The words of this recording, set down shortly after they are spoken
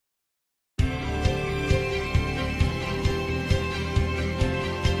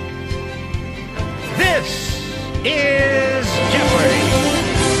is Jeopardy!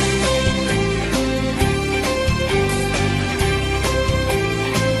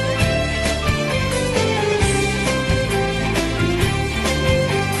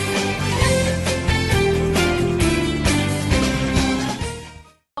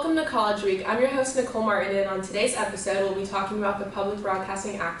 Welcome to College Week. I'm your host, Nicole Martin, and on today's episode, we'll be talking about the Public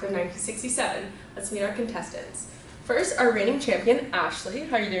Broadcasting Act of 1967. Let's meet our contestants. First, our reigning champion, Ashley.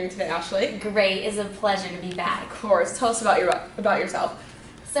 How are you doing today, Ashley? Great. It's a pleasure to be back. Of course. Tell us about yourself.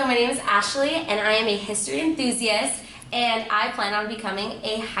 So my name is Ashley, and I am a history enthusiast, and I plan on becoming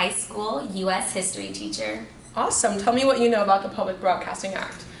a high school U.S. history teacher. Awesome. Tell me what you know about the Public Broadcasting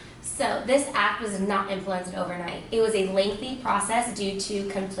Act. So this act was not implemented overnight. It was a lengthy process due to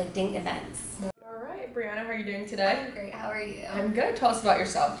conflicting events. All right, Briana, how are you doing today? I'm great. How are you? I'm good. Tell us about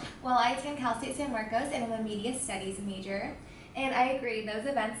yourself. Well, I attend Cal State San Marcos and I'm a media studies major. And I agree, those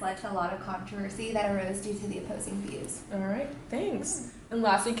events led to a lot of controversy that arose due to the opposing views. All right, thanks. And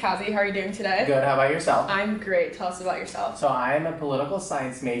lastly, Kazi, how are you doing today? Good, how about yourself? I'm great. Tell us about yourself. So I'm a political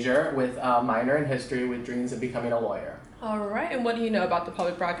science major with a minor in history with dreams of becoming a lawyer. All right, and what do you know about the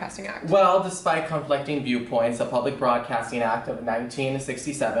Public Broadcasting Act? Well, despite conflicting viewpoints, the Public Broadcasting Act of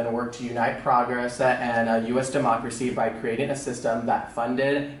 1967 worked to unite progress and U.S. democracy by creating a system that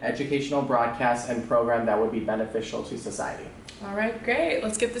funded educational broadcasts and programs that would be beneficial to society. All right, great.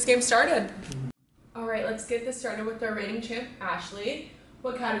 Let's get this game started. All right, let's get this started with our reigning champ, Ashley.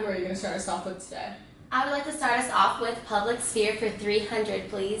 What category are you going to start us off with today? I would like to start us off with public sphere for 300,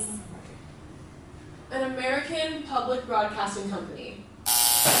 please. An American public broadcasting company.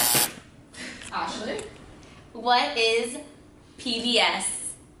 Ashley? What is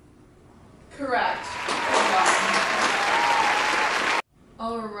PBS? Correct.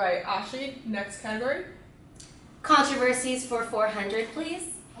 All right, Ashley, next category. Controversies for 400, please.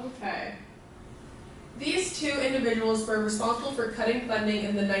 Okay. These two individuals were responsible for cutting funding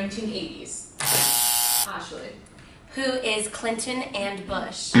in the 1980s. Ashley. Who is Clinton and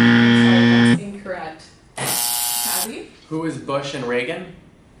Bush? I'm sorry, that's incorrect. Kazi? Who is Bush and Reagan?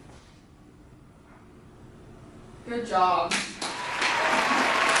 Good job.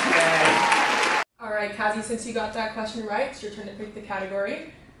 Yay. All right, Kazi, since you got that question right, it's your turn to pick the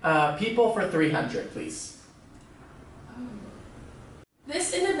category. People for 300, please.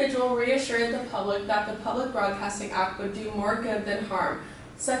 This individual reassured the public that the Public Broadcasting Act would do more good than harm,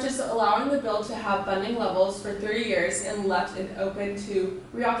 such as allowing the bill to have funding levels for 30 years and left it open to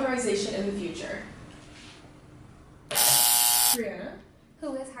reauthorization in the future. Briana?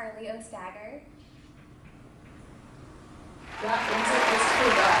 Who is Harley O. Stagger? That answer is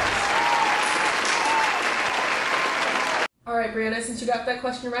correct. All right, Briana, since you got that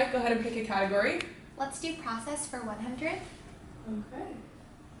question right, go ahead and pick a category. Let's do process for 100. Okay.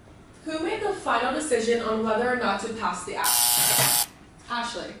 Who made the final decision on whether or not to pass the act?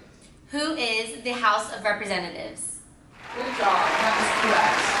 Ashley. Who is the House of Representatives? Good job. That is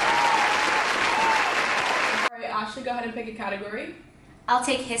correct. All right, Ashley, go ahead and pick a category. I'll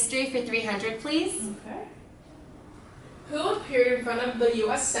take history for 300, please. Okay. Who appeared in front of the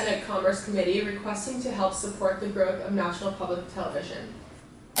U.S. Senate Commerce Committee requesting to help support the growth of national public television?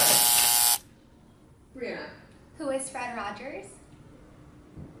 Briana. Who is Fred Rogers?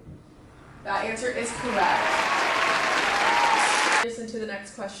 That answer is correct. Listen to the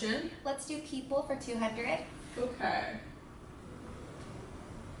next question. Let's do people for 200. Okay.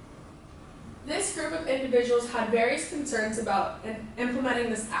 This group of individuals had various concerns about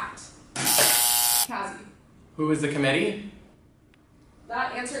implementing this act. Kazi. Who is the committee?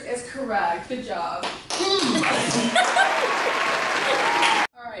 That answer is correct. Good job.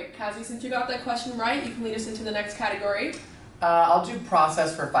 All right, Kazi, since you got that question right, you can lead us into the next category. I'll do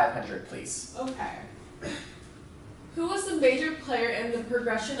process for 500, please. Okay. Who was the major player in the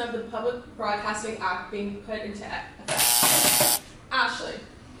progression of the Public Broadcasting Act being put into effect? Ashley.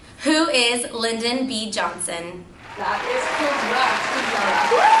 Who is Lyndon B. Johnson? That is correct. Good job.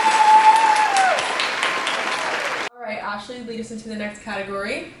 All right, Ashley, lead us into the next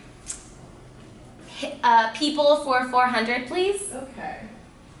category. People for 400, please. Okay.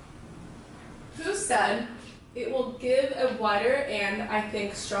 Who said, "It will give a wider and, I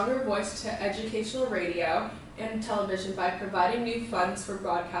think, stronger voice to educational radio and television by providing new funds for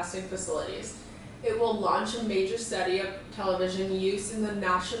broadcasting facilities. It will launch a major study of television use in the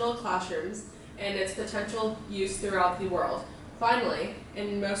national classrooms and its potential use throughout the world. Finally,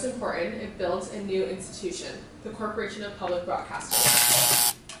 and most important, it builds a new institution, the Corporation of Public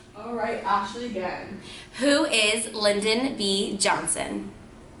Broadcasting." All right, Ashley again. Who is Lyndon B. Johnson?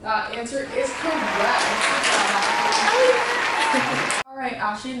 That answer is correct. All right,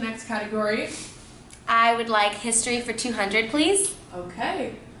 Ashley, next category. I would like history for 200, please.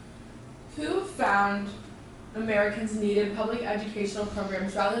 Okay. Who found Americans needed public educational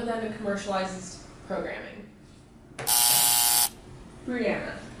programs rather than a commercialized programming?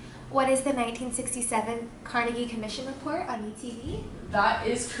 Briana. What is the 1967 Carnegie Commission report on ETV? That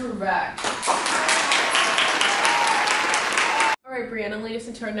is correct. All right, Briana, lead us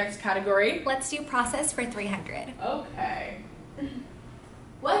into our next category. Let's do process for 300. Okay.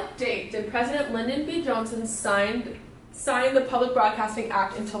 What date did President Lyndon B. Johnson sign the Public Broadcasting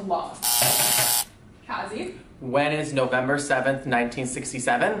Act into law? Kazi? When is November 7th,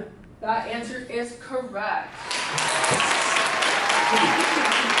 1967? That answer is correct.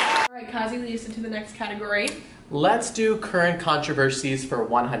 All right, Kazi, lead us into the next category. Let's do current controversies for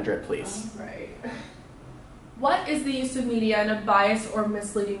 100, please. All right. What is the use of media in a biased or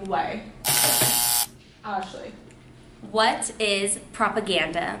misleading way? Ashley. What is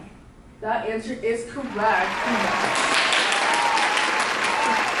propaganda? That answer is correct.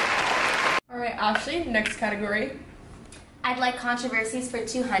 All right, Ashley, next category. I'd like controversies for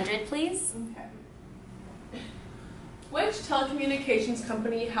 200, please. Okay. Which telecommunications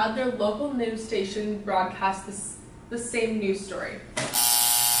company had their local news station broadcast the same news story?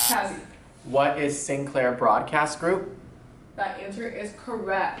 Kazi. What is Sinclair Broadcast Group? That answer is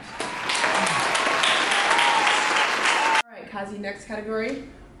correct. All right, Kazi, next category.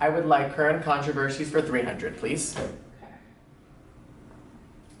 I would like current controversies for 300, please. Okay.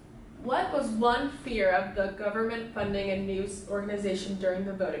 What was one fear of the government funding a news organization during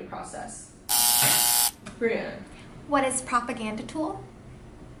the voting process? Brianna. What is propaganda tool?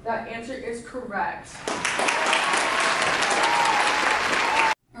 That answer is correct.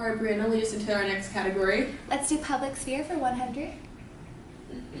 All right, Brianna, lead us into our next category. Let's do public sphere for 100.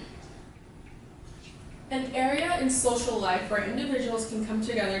 An area in social life where individuals can come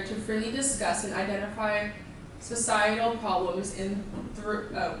together to freely discuss and identify societal problems and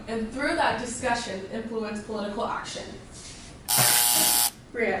through that discussion influence political action.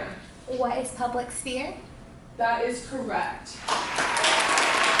 Brianna. What is public sphere? That is correct.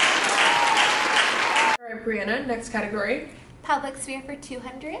 All right, Brianna, next category. Public sphere for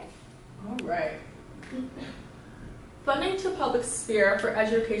 200. All right. Funding to public sphere for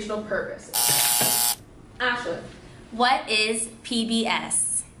educational purposes. Ashley. What is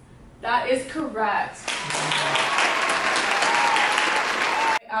PBS? That is correct.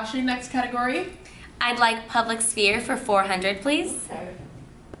 Ashley, next category. I'd like public sphere for 400, please. Okay.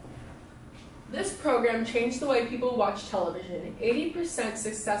 This program changed the way people watch television. 80%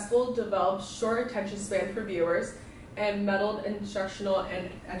 successful, developed short attention span for viewers, and meddled instructional and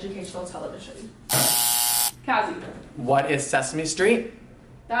educational television. Kazi. What is Sesame Street?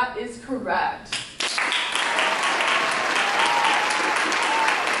 That is correct.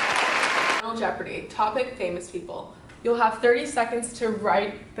 Final Jeopardy. Topic: famous people. You'll have 30 seconds to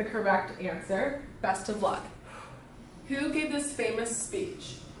write the correct answer. Best of luck. Who gave this famous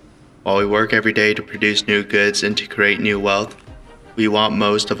speech? While we work every day to produce new goods and to create new wealth, we want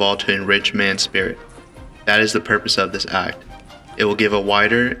most of all to enrich man's spirit. That is the purpose of this act. It will give a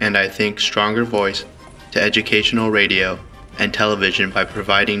wider and I think stronger voice to educational radio and television by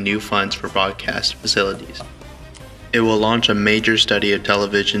providing new funds for broadcast facilities. It will launch a major study of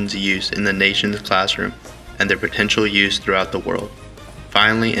television's use in the nation's classroom and their potential use throughout the world.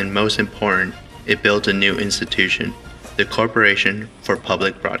 Finally, and most important, it builds a new institution, the Corporation for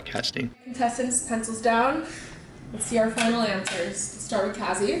Public Broadcasting. Contestants, pencils down. Let's see our final answers. Let's start with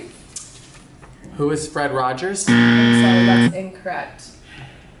Kazi. Who is Fred Rogers? I'm sorry, that's incorrect.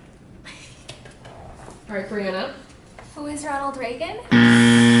 All right, Brianna. Who is Ronald Reagan?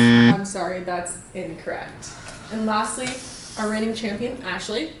 I'm sorry, that's incorrect. And lastly, our reigning champion,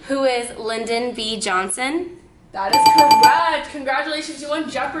 Ashley. Who is Lyndon B. Johnson? That is correct. Congratulations, you won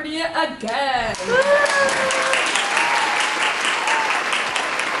Jeopardy again.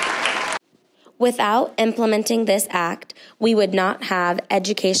 Without implementing this act, we would not have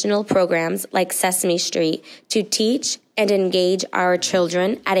educational programs like Sesame Street to teach and engage our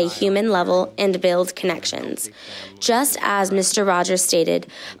children at a human level and build connections. Just as Mr. Rogers stated,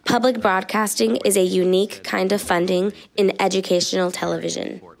 public broadcasting is a unique kind of funding in educational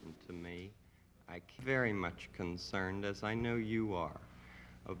television. To me, I'm very much concerned, as I know you are,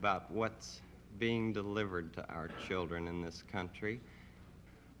 about what's being delivered to our children in this country.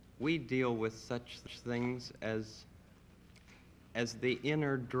 We deal with such things as the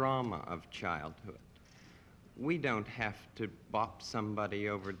inner drama of childhood. We don't have to bop somebody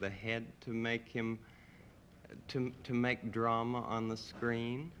over the head to make him to make drama on the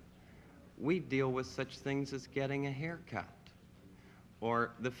screen. We deal with such things as getting a haircut,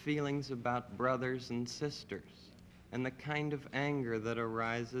 or the feelings about brothers and sisters, and the kind of anger that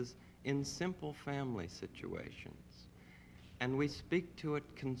arises in simple family situations. And we speak to it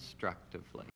constructively.